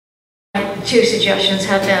two suggestions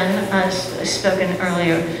have been, as spoken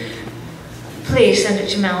earlier. Please send it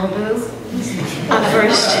to Malibu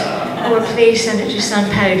first, or please send it to San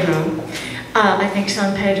Pedro. I think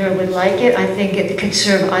San Pedro would like it. I think it could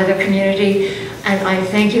serve either community, and I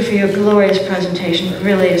thank you for your glorious presentation. It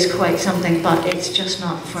really is quite something, but it's just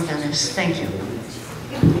not for Venice. Thank you.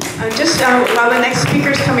 While the next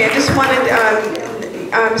speaker's coming, I just wanted,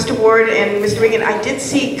 Mr. Ward and Mr. Regan, I did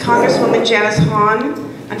see Congresswoman Janice Hahn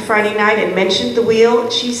on Friday night and mentioned the wheel.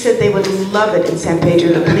 She said they would love it in San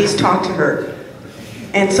Pedro. The police talked to her.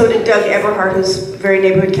 And so did Doug Everhart, who's very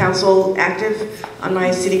neighborhood council active on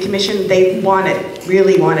my city commission. They want it,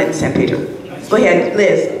 really want it in San Pedro. Go ahead,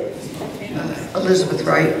 Liz. Elizabeth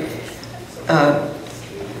Wright.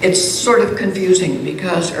 It's sort of confusing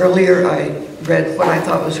because earlier I read what I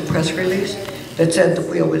thought was a press release that said the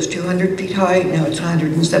wheel was 200 feet high, now it's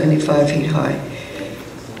 175 feet high.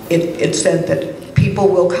 It said that people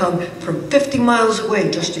will come from 50 miles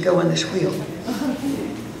away just to go on this wheel.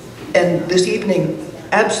 And this evening,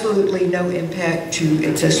 absolutely no impact to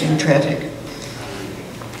existing traffic.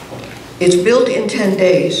 It's built in 10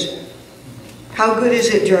 days. How good is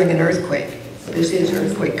it during an earthquake? This is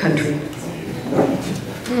earthquake country.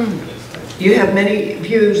 You have many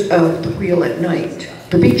views of the wheel at night.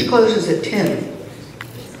 The beach closes at 10.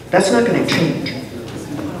 That's not going to change.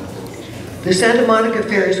 The Santa Monica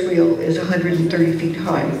Ferris wheel is 130 feet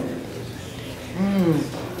high.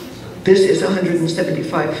 This is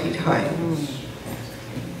 175 feet high.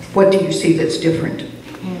 What do you see that's different?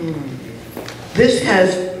 This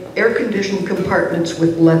has air-conditioned compartments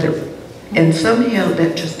with leather, and somehow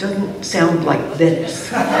that just doesn't sound like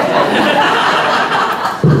Venice.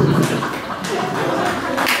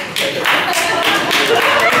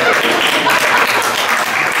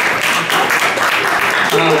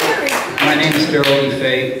 My name is Daryl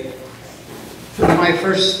DeFay. My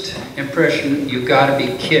first impression, you gotta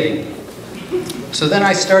be kidding. So then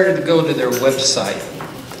I started to go to their website.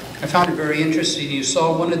 I found it very interesting. You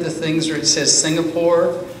saw one of the things where it says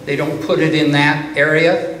Singapore. They don't put it in that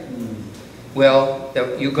area. Well,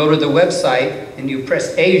 you go to the website and you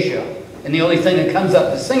press Asia, and the only thing that comes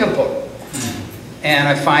up is Singapore. And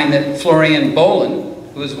I find that Florian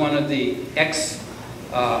Bolin, who is one of the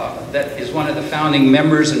that is one of the founding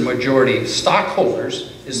members and majority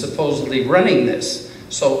stockholders, is supposedly running this.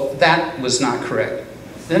 So that was not correct.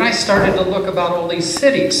 Then I started to look about all these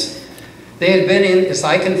cities. They had been in, as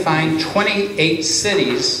I can find, 28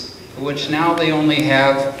 cities, which now they only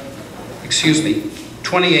have,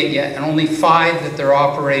 28 yet, and only 5 that they're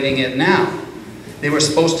operating in now. They were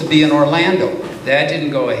supposed to be in Orlando. That didn't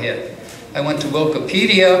go ahead. I went to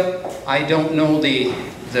Wikipedia. I don't know the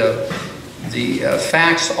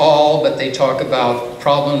facts all, but they talk about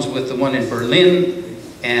problems with the one in Berlin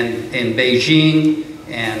and in Beijing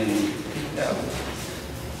and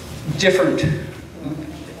different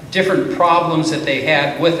problems that they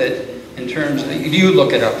had with it in terms of, you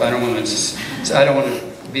look it up, I don't want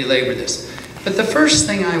to belabor this. But the first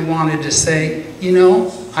thing I wanted to say, you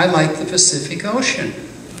know, I like the Pacific Ocean.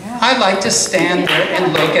 I like to stand there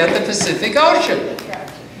and look at the Pacific Ocean.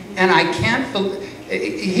 And I can't believe,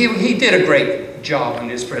 he did a great job in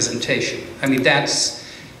his presentation. I mean,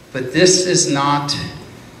 but this is not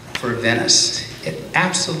for Venice. It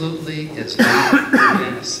absolutely is not for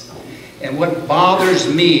Venice. And what bothers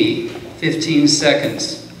me, 15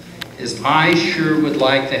 seconds, is I sure would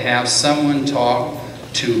like to have someone talk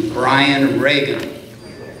to Brian Regan.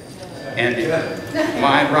 And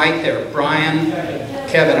right there, Brian,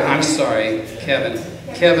 Kevin, I'm sorry, Kevin.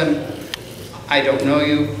 Kevin, I don't know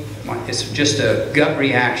you. It's just a gut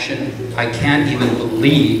reaction. I can't even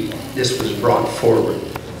believe this was brought forward.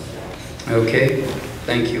 Okay?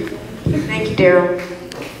 Thank you. Thank you, Daryl.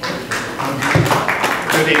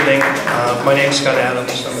 Good evening. My name is Scott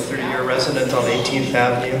Adams. I'm a 30-year resident on 18th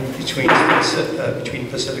Avenue between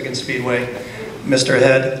Pacific and Speedway. Mr.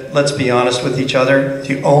 Head, let's be honest with each other.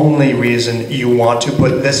 The only reason you want to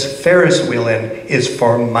put this Ferris wheel in is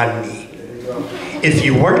for money. If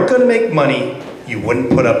you weren't going to make money, you wouldn't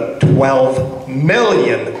put up $12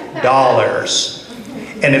 million.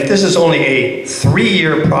 And if this is only a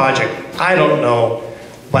 3-year project, I don't know,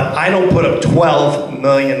 but I don't put up $12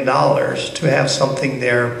 million to have something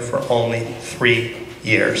there for only 3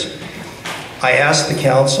 years. I ask the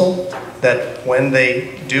council that when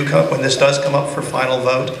this does come up for final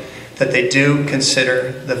vote, that they do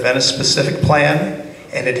consider the Venice Pacific Plan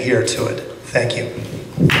and adhere to it. Thank you.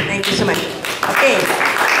 Thank you so much. Okay.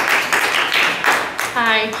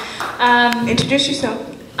 Hi. Introduce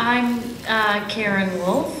yourself. I'm Karen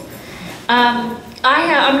Wolf.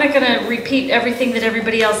 I'm not going to repeat everything that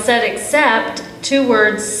everybody else said, except 2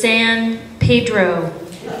 words, San Pedro.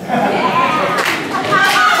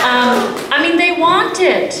 I mean, they want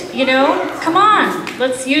it, you know? Come on,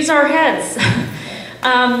 let's use our heads.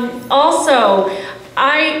 Also,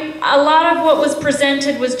 a lot of what was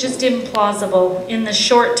presented was just implausible. In the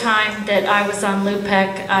short time that I was on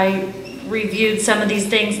LUPEC, I reviewed some of these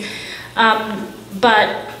things.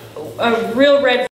 But a real red